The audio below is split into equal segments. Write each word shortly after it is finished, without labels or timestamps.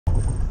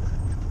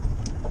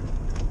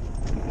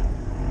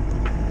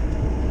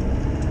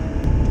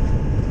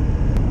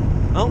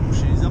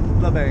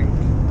living.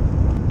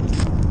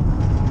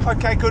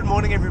 Okay, good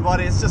morning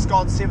everybody. It's just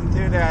gone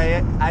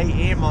 7:30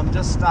 AM. I'm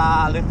just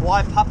left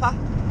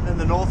Waipapa in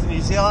the north of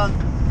New Zealand.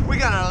 We're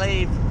going to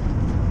leave,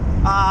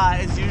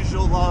 as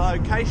usual, the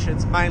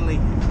location's mainly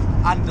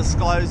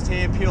undisclosed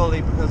here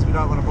purely because we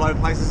don't want to blow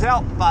places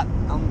out, but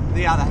on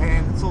the other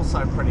hand it's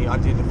also pretty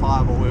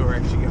identifiable where we're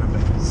actually going to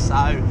be.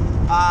 So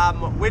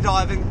we're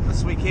diving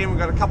this weekend. We've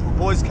got a couple of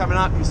boys coming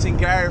up. You've seen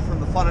Gary from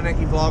the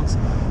Whananaki vlogs.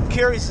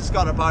 Kerry's just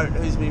got a boat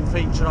who's been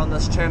featured on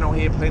this channel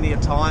here plenty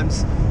of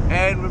times,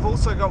 and we've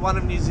also got one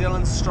of New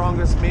Zealand's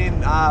strongest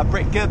men,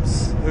 Brett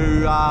Gibbs,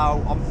 who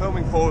I'm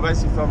filming for. We're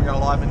basically filming a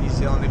live in New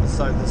Zealand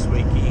episode this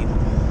weekend.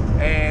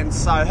 And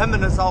so him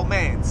and his old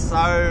man,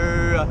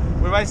 so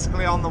we're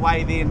basically on the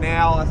way there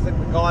now. I think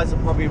the guys are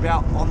probably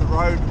about on the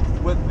road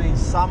with me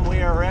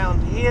somewhere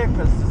around here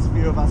because there's a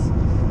few of us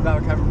that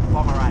are coming from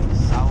Pomeray.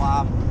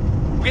 So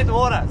we'll get to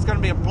water. It's going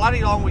to be a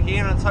bloody long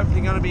weekend and it's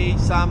hopefully going to be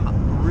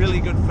some really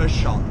good fish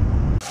shot.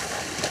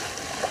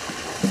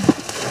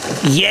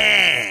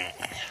 Yeah!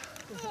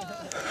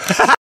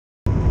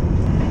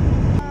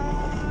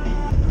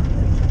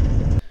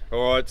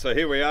 Alright, so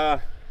here we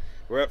are.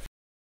 We're at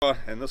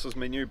and this is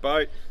my new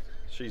boat.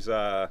 She's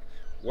a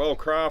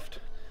Wellcraft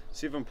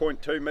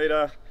 7.2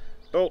 meter,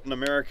 built in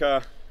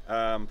America,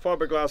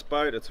 fiberglass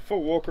boat. It's a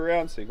full walk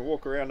around, so you can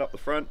walk around up the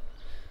front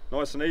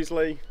nice and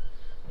easily.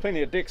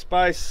 Plenty of deck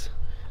space,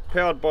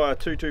 powered by a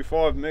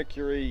 225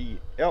 Mercury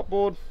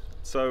outboard.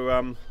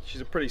 So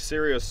she's a pretty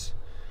serious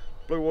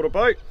blue water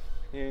boat,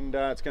 and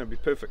it's going to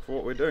be perfect for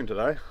what we're doing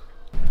today.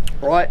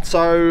 Right,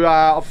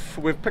 so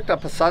we've picked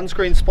up a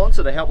sunscreen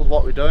sponsor to help with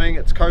what we're doing.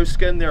 It's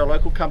Co-Skin. They're a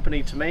local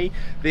company to me.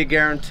 Their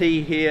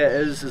guarantee here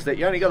is that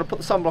you only got to put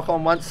the sunblock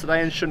on once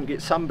today and shouldn't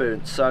get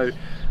sunburnt. So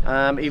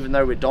even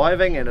though we're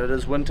diving and it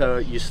is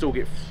winter, you still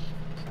get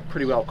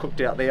pretty well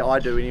cooked out there. I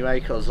do anyway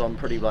because I'm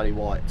pretty bloody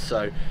white.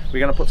 So we're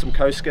going to put some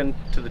Co-Skin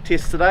to the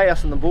test today,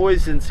 us and the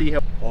boys, and see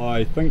how...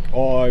 I think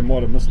I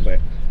might have missed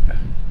that.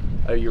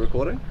 Are you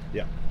recording?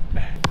 Yeah.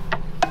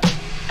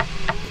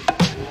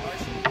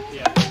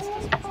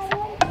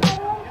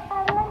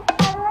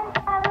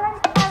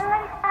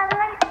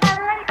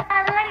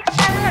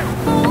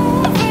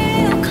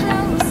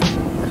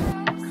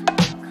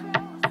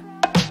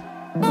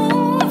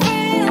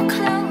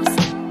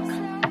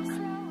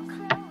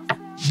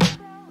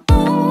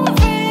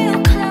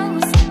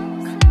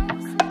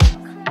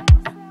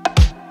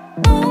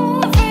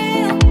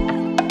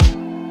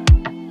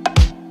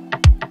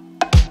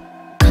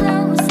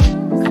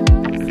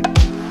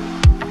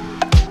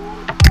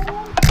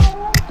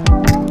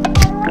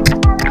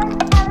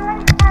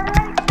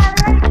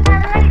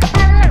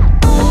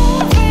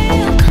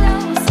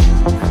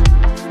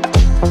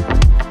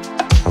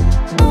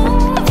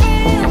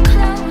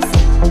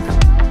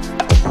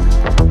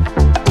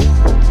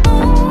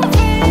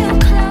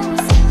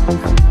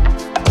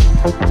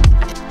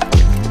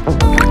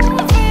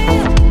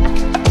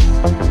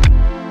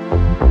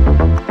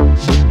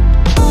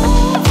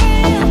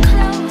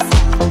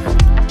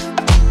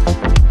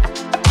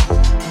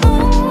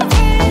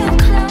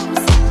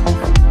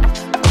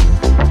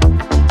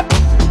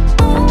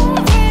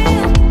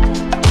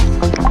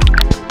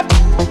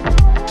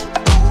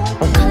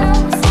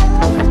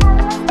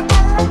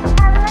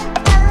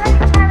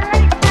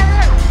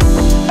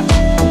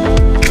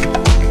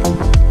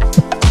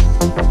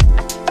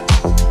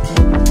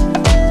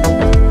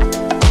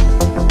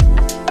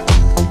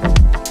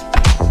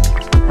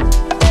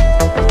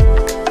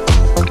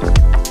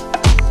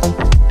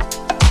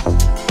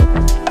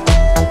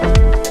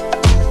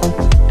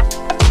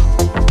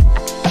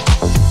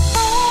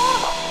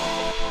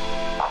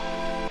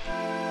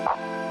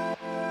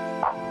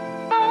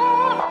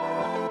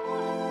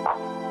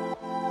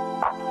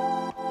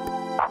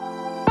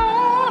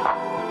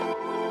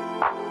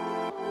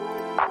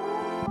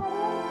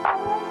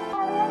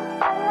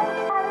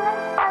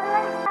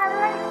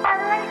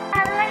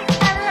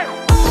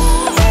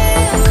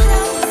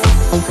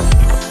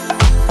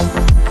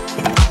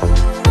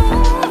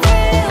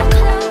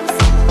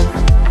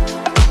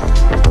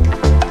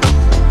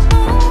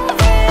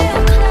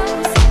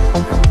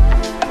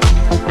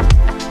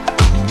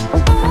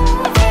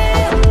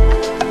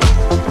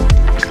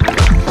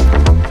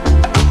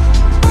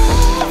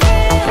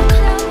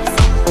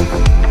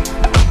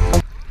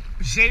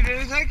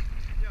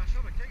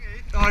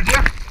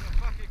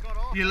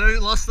 You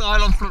lost the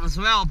island flip as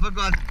well, big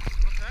one.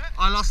 What's that?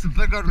 I lost the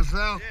big one as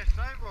well. Yeah,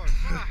 same bro.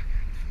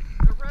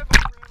 The rabbit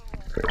ran along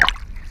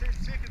 10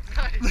 seconds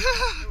late.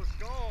 It was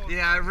gone.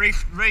 Yeah, it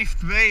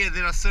reefed me, and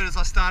then as soon as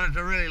I started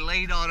to really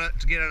lean on it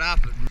to get it up,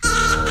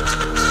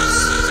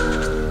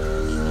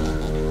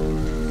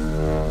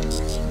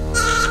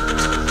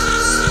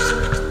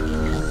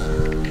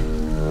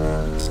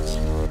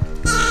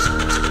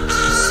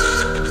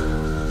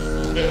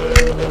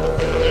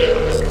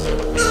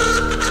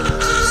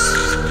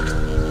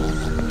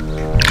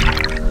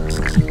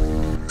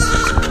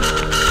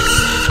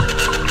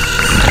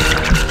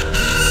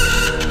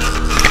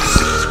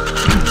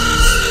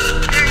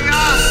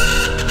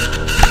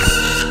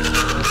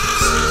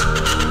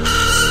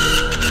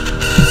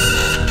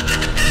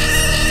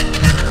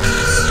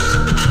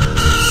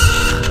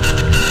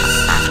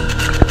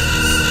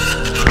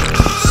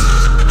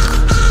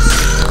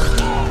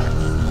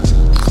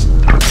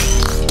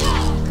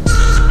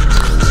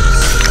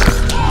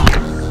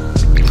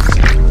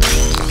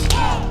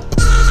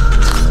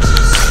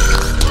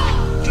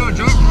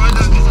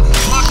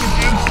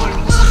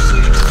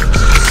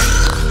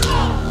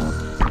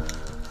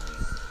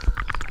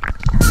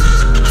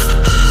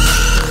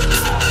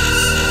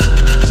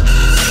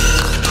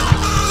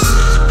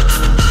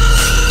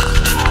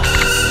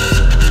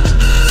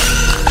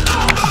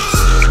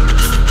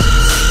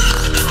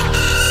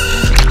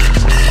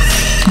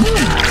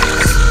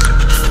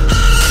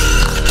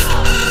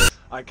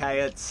 Hey,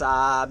 it's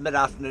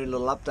mid-afternoon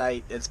little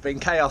update. It's been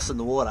chaos in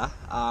the water.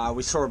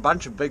 We saw a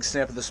bunch of big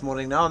snapper this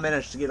morning. No one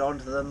managed to get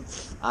onto them.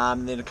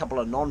 Then a couple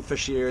of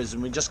non-fish areas,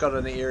 and we just got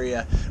in an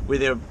area where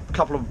there were a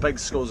couple of big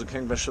schools of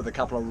kingfish with a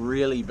couple of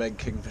really big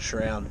kingfish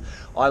around.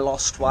 I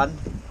lost one.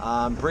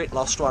 Brett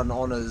lost one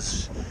on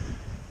his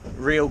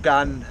reel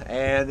gun,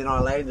 and then I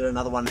landed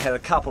another one. Had a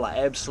couple of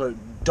absolute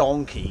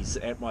donkeys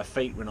at my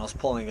feet when I was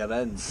pulling it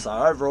in. So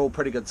overall,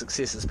 pretty good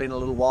success. It's been a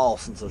little while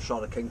since I've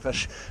shot a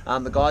kingfish.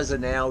 The guys are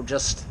now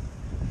just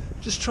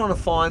trying to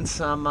find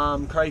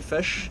some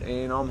crayfish,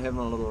 and I'm having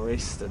a little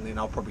rest, and then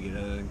I'll probably get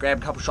in and grab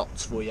a couple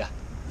shots for you.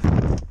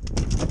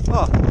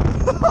 Oh,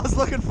 I was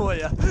looking for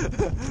you.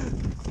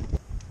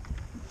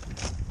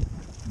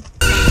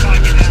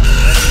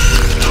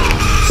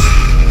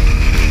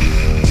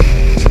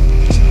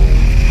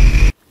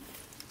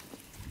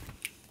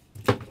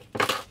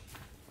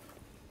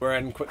 We're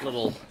in quick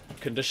little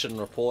condition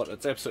report.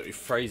 It's absolutely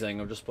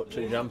freezing. I've just put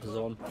 2 jumpers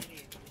on.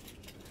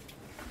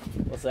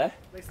 What's that?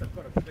 At least I've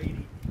got a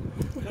beanie.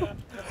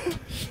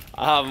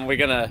 We're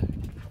gonna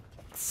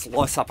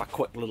slice up a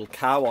quick little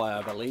kawai,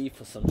 I believe,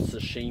 for some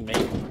sashimi.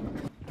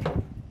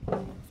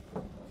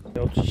 The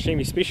old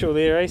sashimi special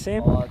there, eh,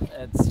 Sam? Oh,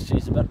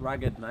 she's a bit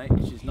rugged, mate.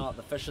 She's not.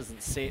 The fish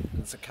isn't set.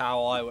 It's a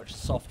kawai, which is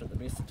soft at the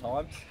best of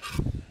times.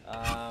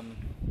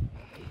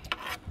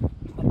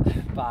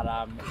 But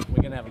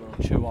we're going to have a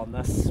little chew on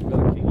this. We've got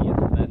a Kingy in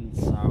the bin,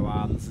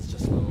 so this is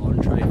just a little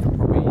entree for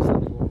probably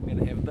something we're going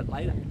to have a bit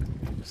later.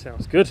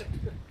 Sounds good.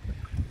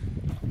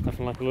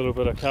 Nothing like a little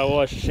bit of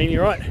kawai sashimi,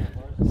 right?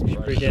 It's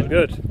pretty damn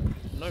good.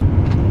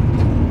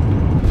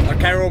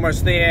 Okay, we're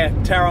almost there.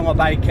 Tauranga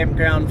Bay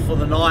campground for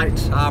the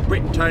night.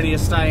 Brett and Tony are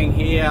staying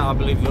here. I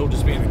believe they'll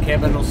just be in the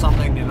cabin or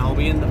something, and I'll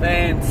be in the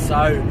van.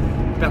 So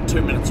about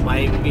 2 minutes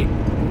away,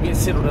 we'll get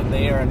settled in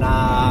there and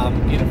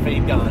get a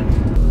feed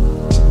going.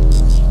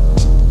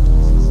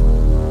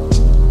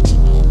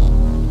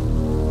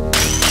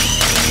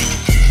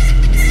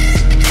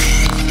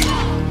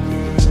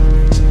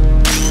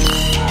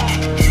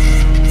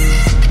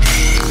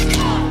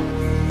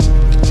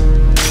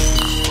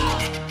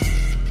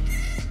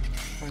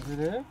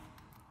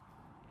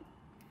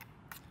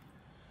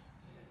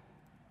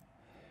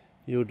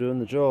 You're doing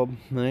the job,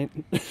 mate.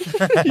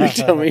 You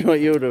tell me what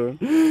you're doing.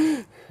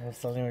 I was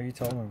telling you what you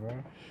told me,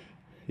 bro.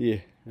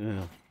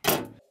 Yeah.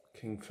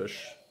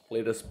 Kingfish,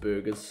 lettuce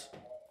burgers.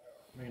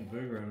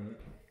 Burger in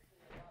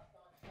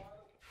it.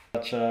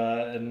 Such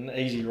an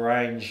easy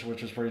range,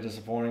 which was pretty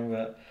disappointing,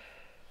 but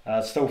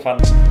it's still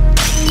fun.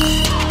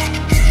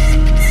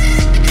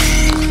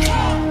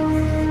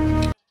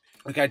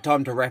 Okay,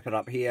 time to wrap it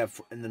up here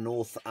in the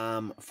north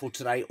for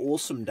today.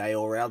 Awesome day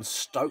all around.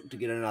 Stoked to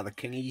get another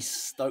kingy.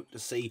 Stoked to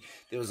see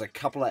there was a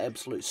couple of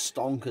absolute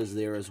stonkers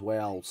there as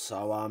well.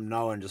 So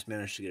no one just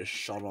managed to get a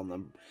shot on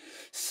them.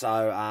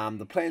 So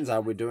the plans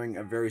are we're doing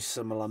a very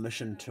similar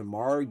mission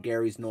tomorrow.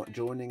 Gary's not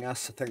joining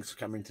us, so thanks for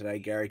coming today,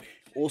 Gary.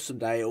 Awesome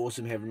day.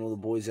 Awesome having all the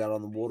boys out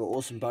on the water.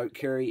 Awesome boat,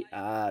 Kerry.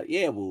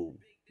 Yeah, we'll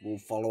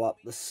follow up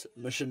this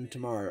mission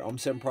tomorrow. I'm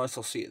Sam Price.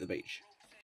 I'll see you at the beach.